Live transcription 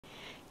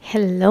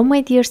Hello,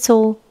 my dear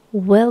soul.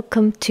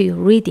 Welcome to your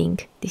reading.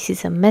 This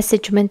is a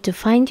message meant to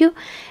find you.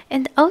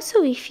 And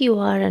also, if you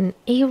are an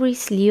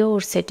Aries, Leo, or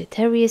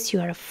Sagittarius,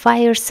 you are a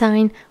fire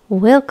sign,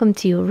 welcome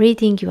to your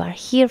reading. You are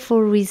here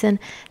for a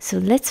reason. So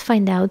let's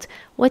find out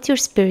what your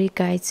spirit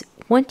guides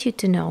want you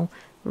to know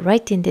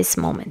right in this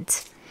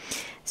moment.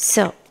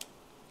 So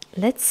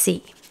let's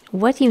see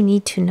what you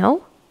need to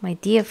know, my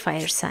dear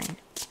fire sign.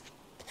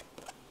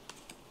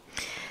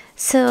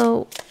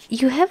 So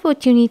you have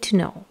what you need to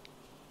know.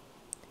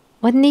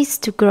 What needs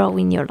to grow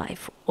in your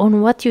life,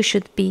 on what you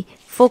should be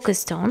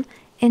focused on,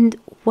 and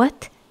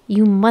what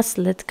you must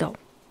let go.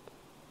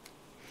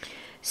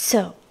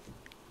 So,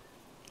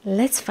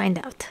 let's find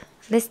out.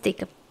 Let's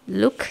take a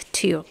look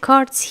to your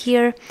cards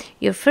here.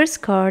 Your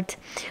first card,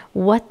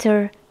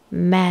 Water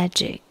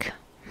Magic.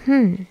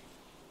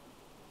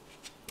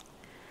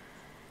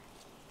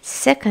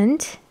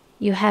 Second,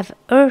 you have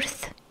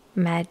Earth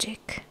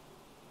Magic.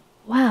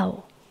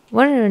 Wow,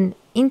 what an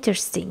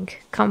interesting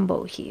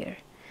combo here.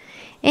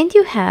 And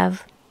you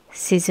have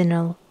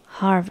Seasonal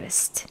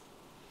Harvest.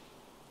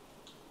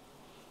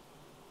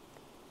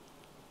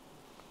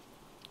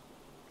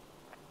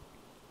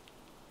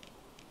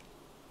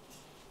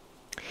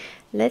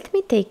 Let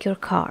me take your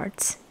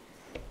cards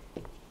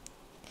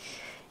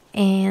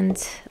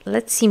and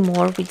let's see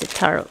more with the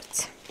tarot.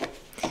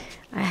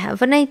 I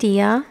have an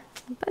idea,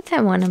 but I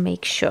want to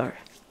make sure.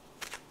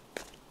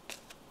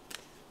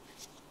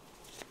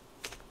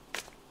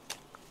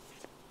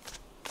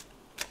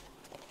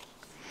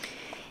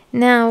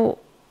 Now,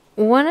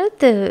 one of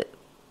the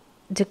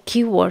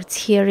keywords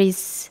here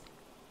is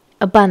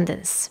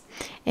abundance,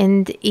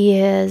 and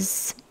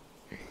is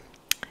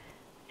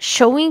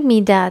showing me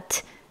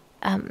that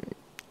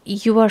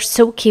you are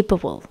so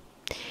capable,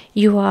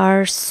 you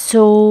are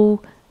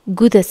so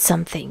good at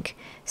something,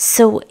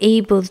 so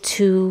able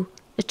to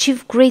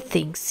achieve great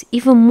things,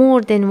 even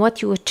more than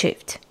what you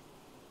achieved.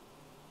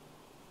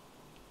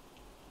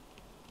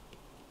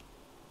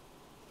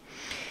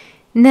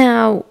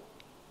 Now,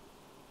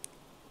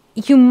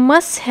 you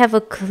must have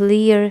a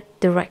clear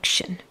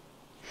direction.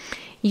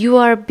 You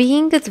are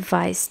being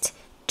advised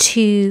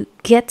to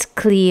get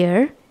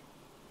clear,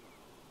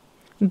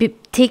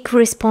 take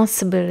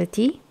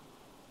responsibility,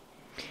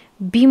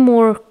 be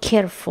more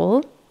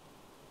careful.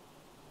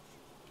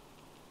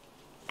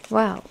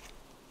 Wow.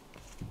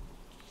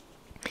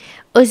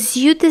 As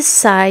you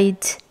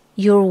decide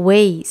your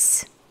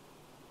ways,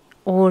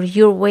 or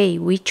your way,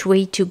 which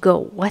way to go,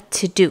 what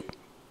to do.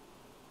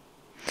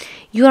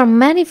 You are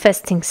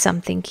manifesting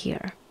something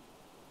here.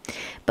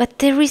 But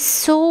there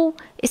is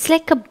it's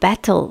like a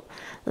battle.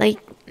 Like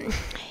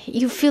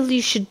you feel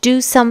you should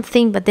do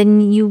something, but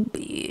then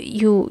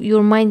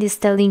your mind is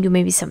telling you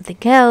maybe something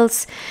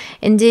else.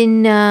 And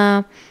then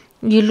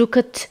you look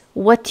at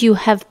what you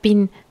have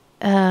been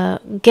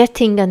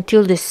getting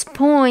until this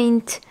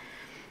point.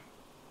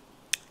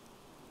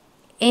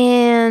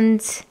 And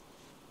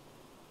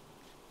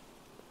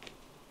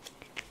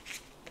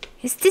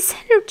it's this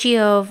energy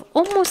of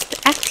almost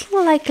acting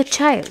like a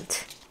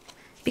child,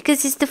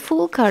 because it's the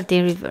Fool card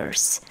in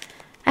reverse.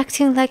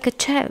 Acting like a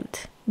child.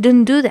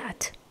 Don't do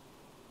that.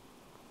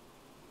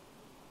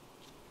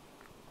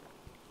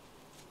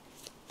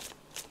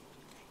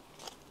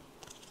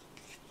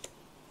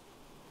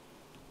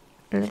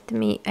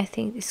 I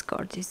think this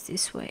card is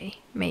this way,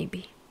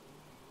 maybe.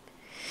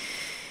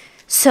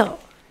 So,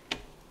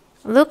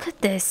 look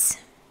at this.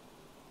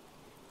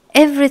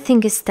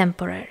 Everything is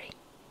temporary.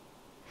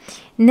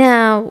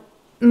 Now,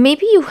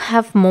 maybe you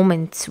have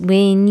moments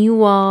when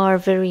you are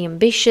very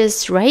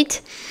ambitious, right?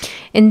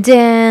 And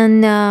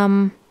then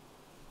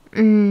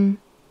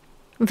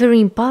very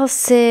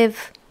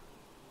impulsive.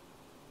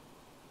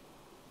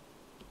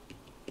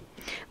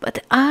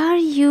 But are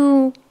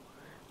you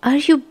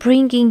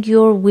bringing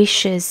your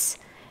wishes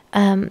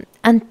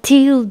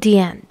until the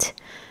end?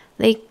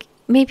 Like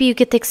maybe you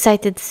get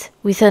excited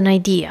with an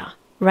idea,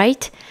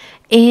 right?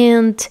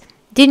 And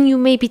then you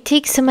maybe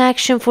take some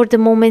action for the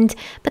moment,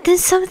 but then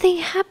something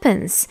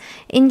happens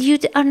and you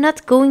are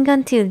not going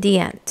until the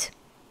end.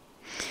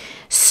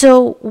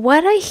 So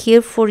what I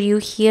hear for you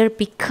here,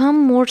 become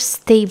more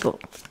stable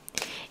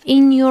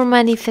in your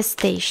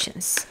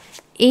manifestations,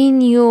 in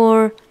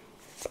your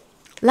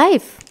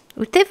life,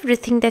 with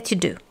everything that you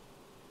do.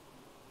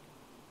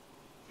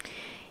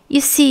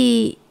 You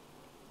see,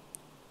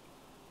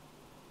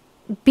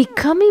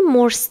 becoming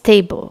more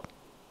stable,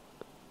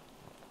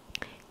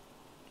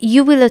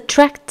 you will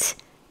attract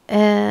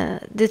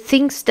the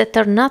things that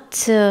are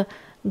not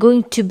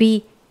going to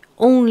be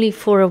only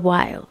for a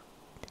while.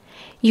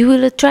 You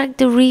will attract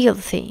the real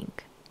thing.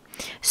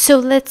 So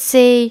let's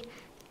say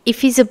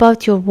if it's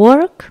about your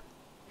work,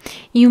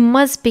 you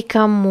must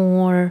become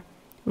more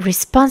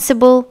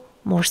responsible,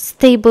 more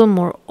stable,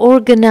 more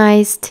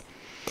organized.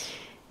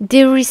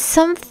 There is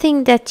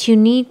something that you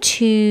need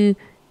to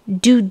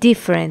do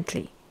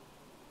differently.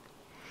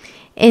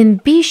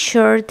 And be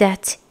sure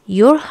that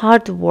your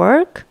hard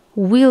work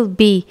will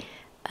be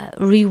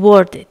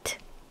rewarded.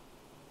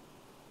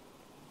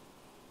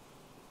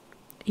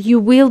 You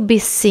will be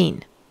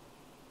seen.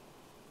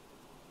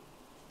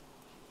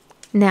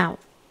 Now,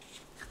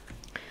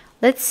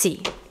 let's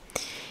see.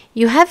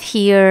 You have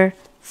here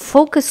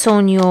focus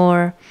on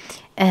your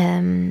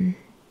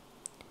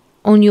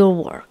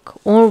work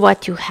or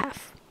what you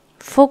have.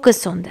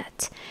 Focus on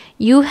that.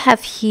 You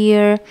have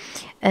here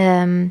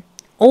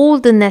all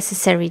the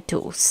necessary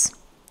tools,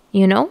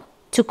 you know,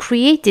 to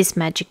create this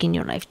magic in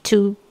your life,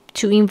 to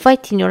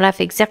invite in your life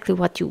exactly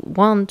what you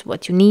want,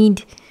 what you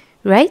need,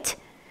 right?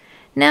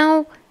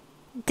 Now,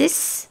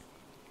 this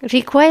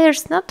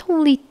requires not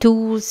only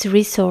tools,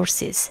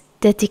 resources,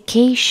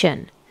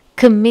 dedication,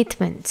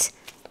 commitment.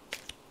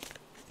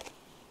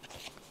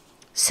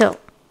 So,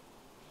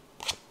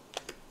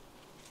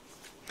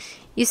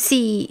 you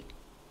see,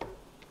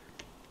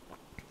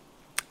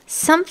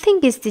 something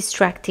is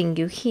distracting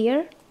you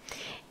here,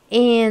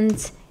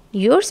 and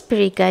your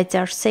spirit guides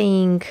are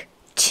saying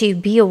to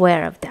be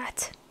aware of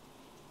that,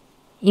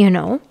 you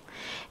know,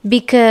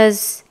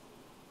 because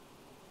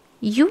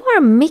you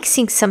are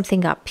mixing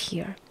something up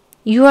here.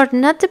 You are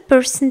not the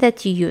person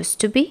that you used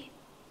to be.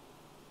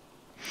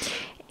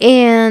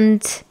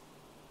 And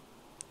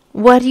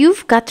what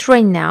you've got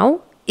right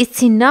now,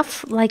 it's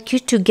enough like you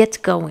to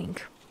get going.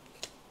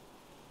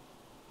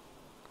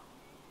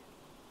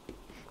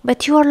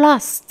 But you are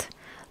lost.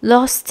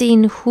 Lost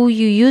in who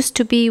you used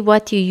to be,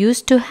 what you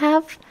used to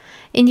have,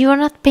 and you are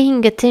not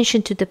paying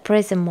attention to the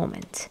present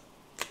moment.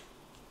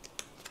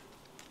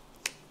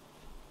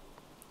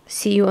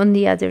 See you on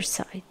the other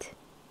side.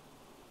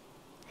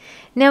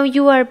 Now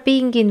you are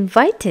being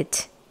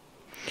invited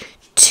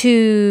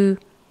to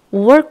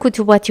work with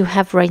what you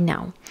have right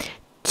now,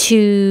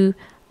 to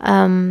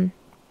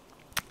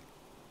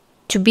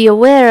be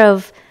aware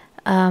of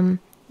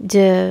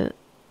the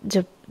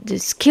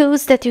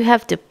skills that you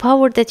have, the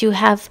power that you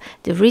have,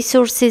 the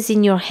resources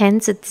in your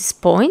hands at this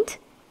point,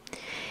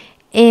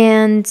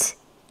 and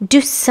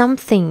do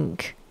something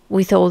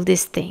with all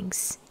these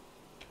things.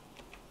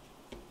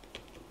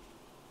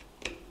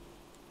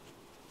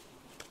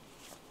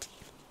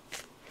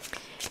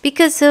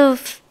 Because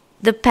of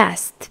the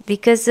past,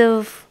 because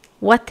of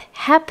what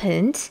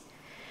happened,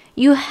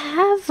 you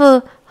have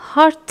a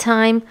hard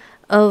time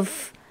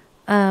of,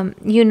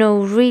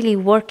 really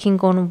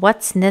working on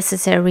what's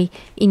necessary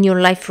in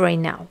your life right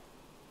now.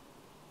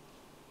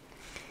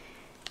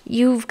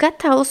 You've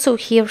got also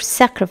here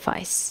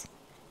sacrifice,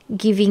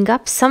 giving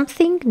up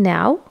something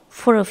now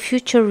for a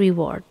future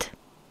reward.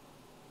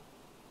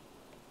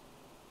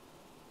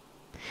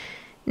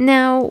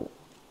 Now,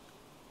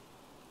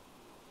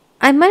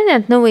 I might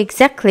not know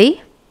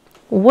exactly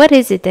what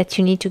is it that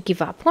you need to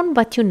give up on,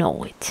 but you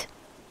know it.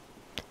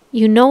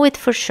 You know it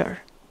for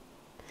sure.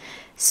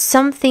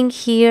 Something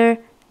here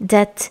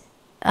that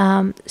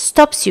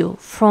stops you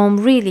from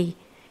really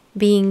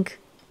being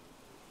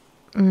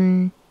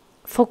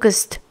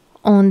focused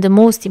on the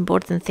most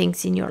important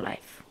things in your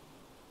life.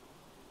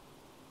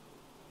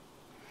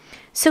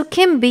 So it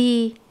can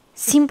be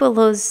simple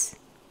as,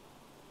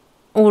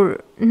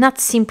 or not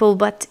simple,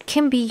 but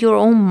can be your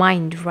own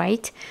mind,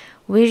 right?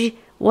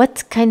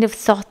 What kind of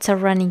thoughts are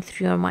running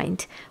through your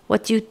mind,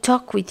 what you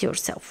talk with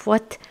yourself,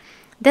 what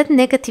that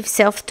negative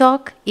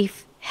self-talk,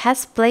 if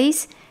has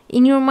place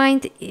in your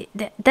mind,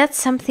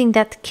 that's something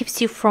that keeps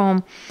you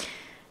from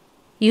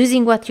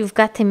using what you've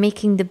got and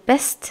making the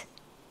best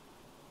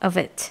of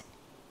it.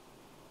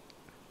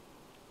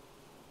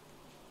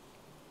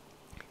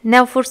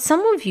 Now, for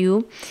some of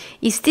you,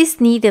 is this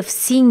need of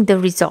seeing the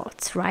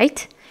results,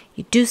 right?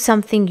 You do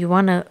something, you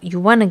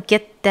wanna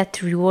get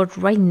that reward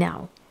right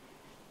now.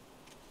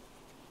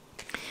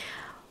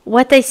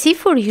 What I see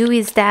for you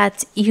is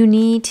that you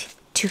need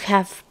to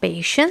have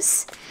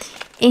patience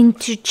and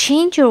to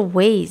change your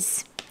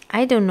ways.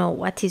 I don't know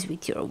what is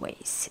with your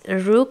ways.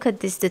 Look at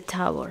this, the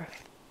Tower.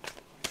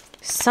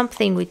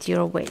 Something with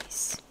your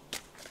ways.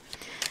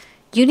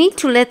 You need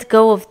to let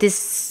go of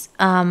this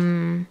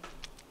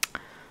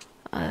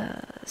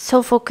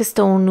so focused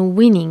on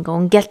winning,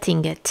 on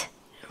getting it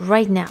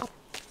right now.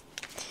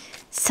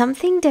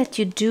 Something that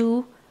you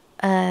do,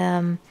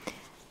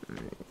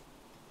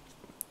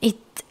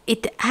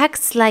 it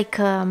acts like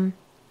a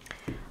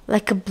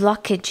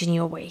blockage in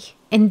your way,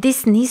 and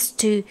this needs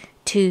to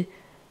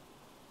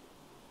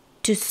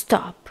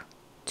stop.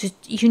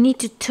 You need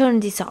to turn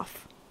this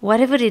off,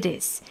 whatever it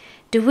is.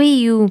 The way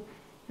you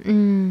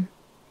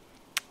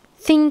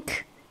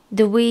think,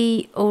 the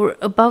way or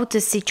about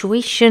the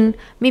situation,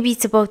 maybe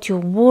it's about your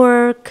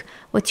work,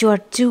 what you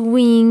are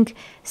doing.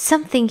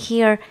 Something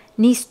here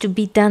needs to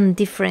be done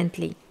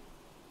differently.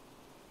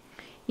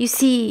 You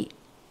see,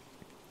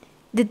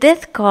 the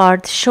Death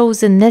card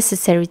shows a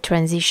necessary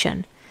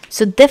transition.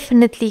 So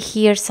definitely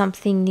here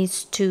something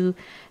needs to,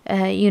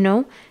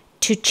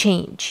 to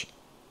change.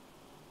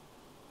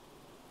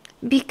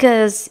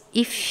 Because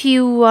if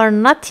you are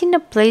not in a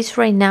place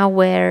right now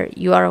where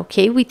you are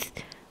okay with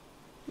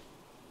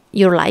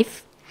your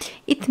life,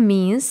 it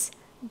means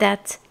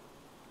that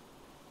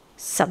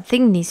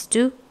something needs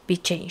to be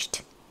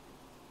changed.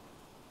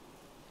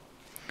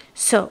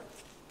 So,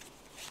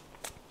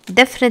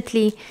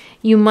 definitely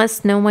you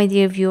must know, my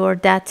dear viewer,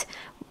 that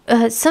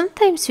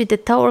sometimes with the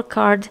Tower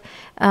card,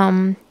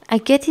 I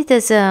get it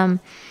as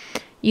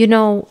you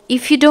know,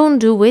 if you don't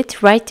do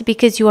it, right,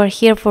 because you are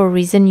here for a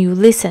reason, you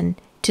listen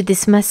to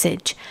this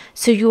message.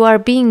 So you are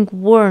being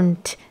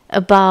warned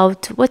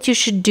about what you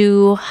should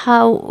do,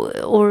 how,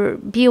 or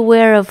be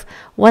aware of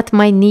what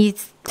might need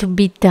to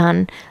be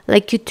done,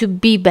 like you to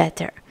be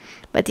better.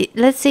 But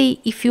let's say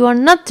if you are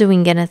not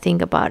doing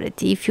anything about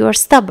it, if you are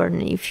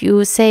stubborn, if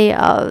you say,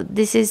 oh,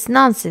 this is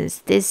nonsense,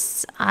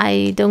 this,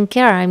 I don't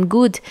care, I'm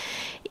good.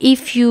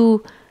 If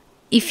you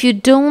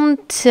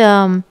don't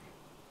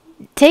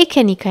take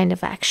any kind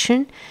of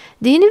action,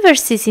 the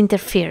universe is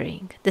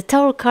interfering. The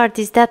Tower card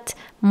is that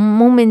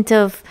moment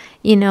of,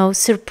 you know,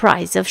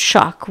 surprise, of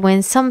shock,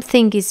 when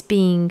something is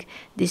being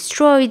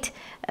destroyed,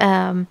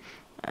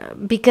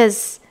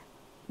 because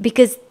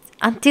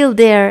until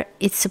there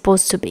it's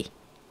supposed to be.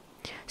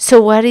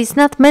 So what is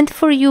not meant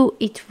for you,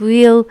 it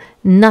will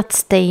not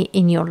stay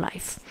in your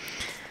life.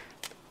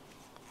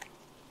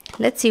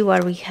 Let's see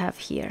what we have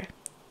here.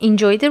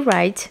 Enjoy the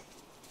ride,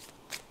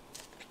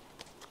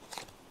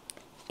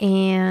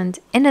 and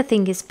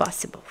anything is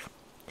possible.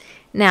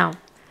 Now,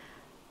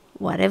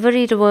 whatever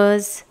it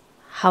was,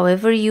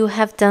 however you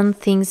have done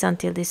things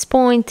until this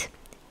point,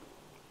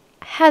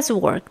 has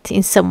worked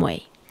in some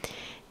way.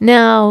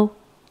 Now,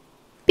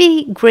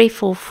 be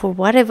grateful for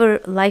whatever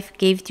life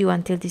gave you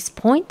until this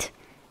point,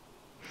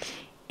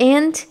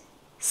 and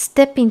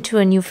step into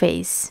a new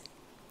phase.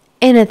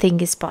 Anything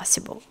is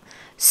possible.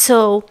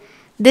 So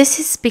this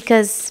is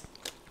because,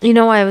 you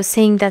know, I was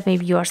saying that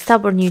maybe you are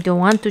stubborn, you don't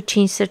want to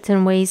change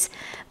certain ways.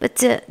 But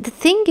the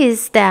thing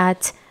is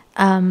that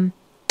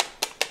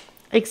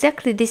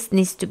exactly this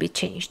needs to be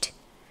changed.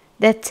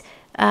 That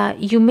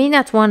you may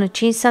not want to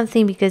change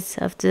something because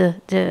of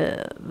the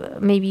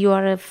maybe you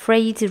are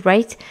afraid,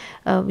 right?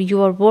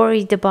 You are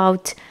worried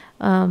about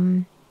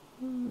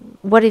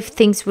what if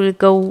things will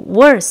go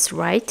worse,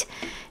 right?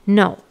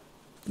 No,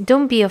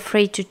 don't be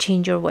afraid to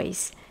change your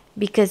ways,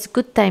 because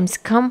good times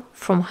come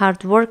from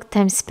hard work,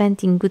 time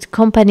spent in good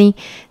company,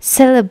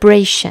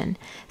 celebration.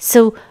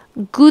 So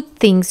good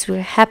things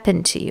will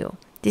happen to you.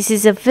 This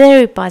is a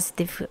very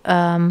positive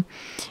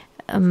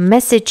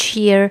message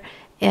here.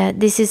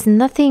 This is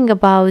nothing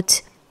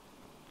about,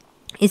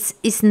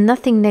 it's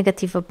nothing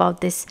negative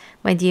about this,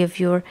 my dear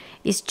viewer.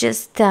 It's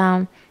just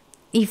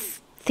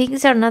if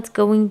things are not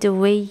going the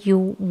way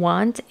you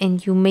want,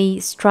 and you may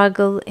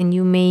struggle, and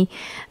you may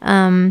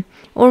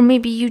or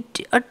maybe you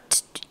are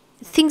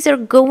things are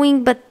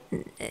going, but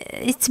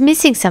it's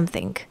missing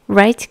something,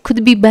 right?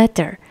 Could be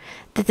better.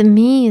 That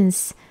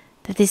means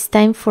that it's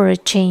time for a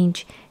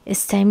change.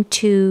 It's time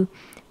to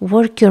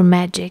work your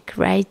magic,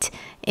 right?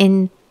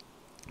 And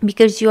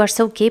because you are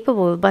so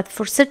capable, but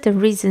for certain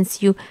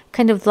reasons you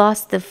kind of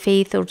lost the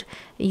faith, or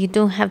you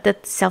don't have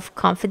that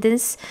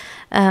self-confidence,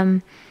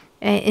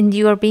 and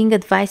you are being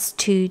advised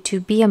to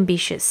be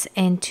ambitious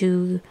and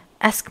to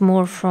ask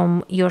more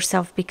from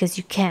yourself, because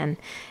you can.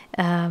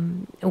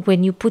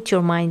 When you put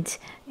your mind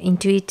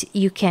into it,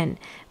 you can.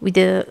 With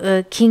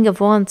the King of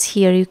Wands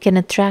here, you can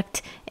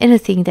attract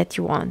anything that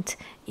you want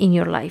in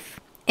your life,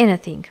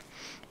 anything.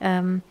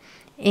 Yeah,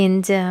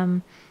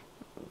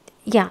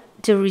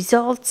 the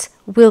results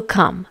will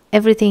come.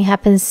 Everything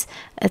happens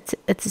at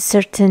a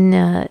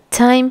certain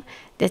time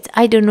that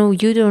I don't know,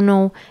 you don't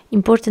know.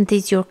 Important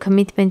is your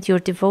commitment, your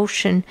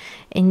devotion,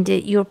 and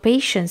your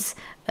patience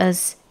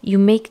as you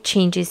make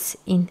changes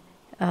in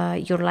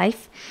your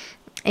life.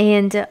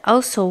 And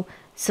also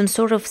some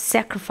sort of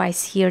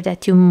sacrifice here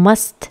that you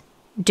must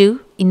do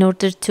in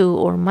order to,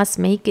 or must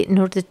make in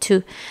order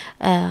to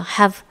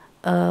have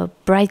a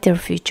brighter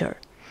future.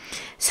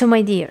 So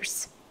my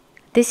dears,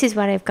 this is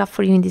what I've got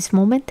for you in this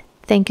moment.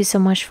 Thank you so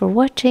much for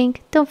watching.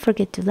 Don't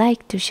forget to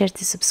like, to share,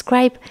 to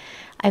subscribe.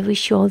 I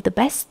wish you all the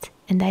best,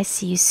 and I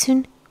see you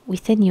soon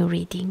with a new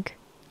reading.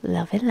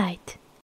 Love and light.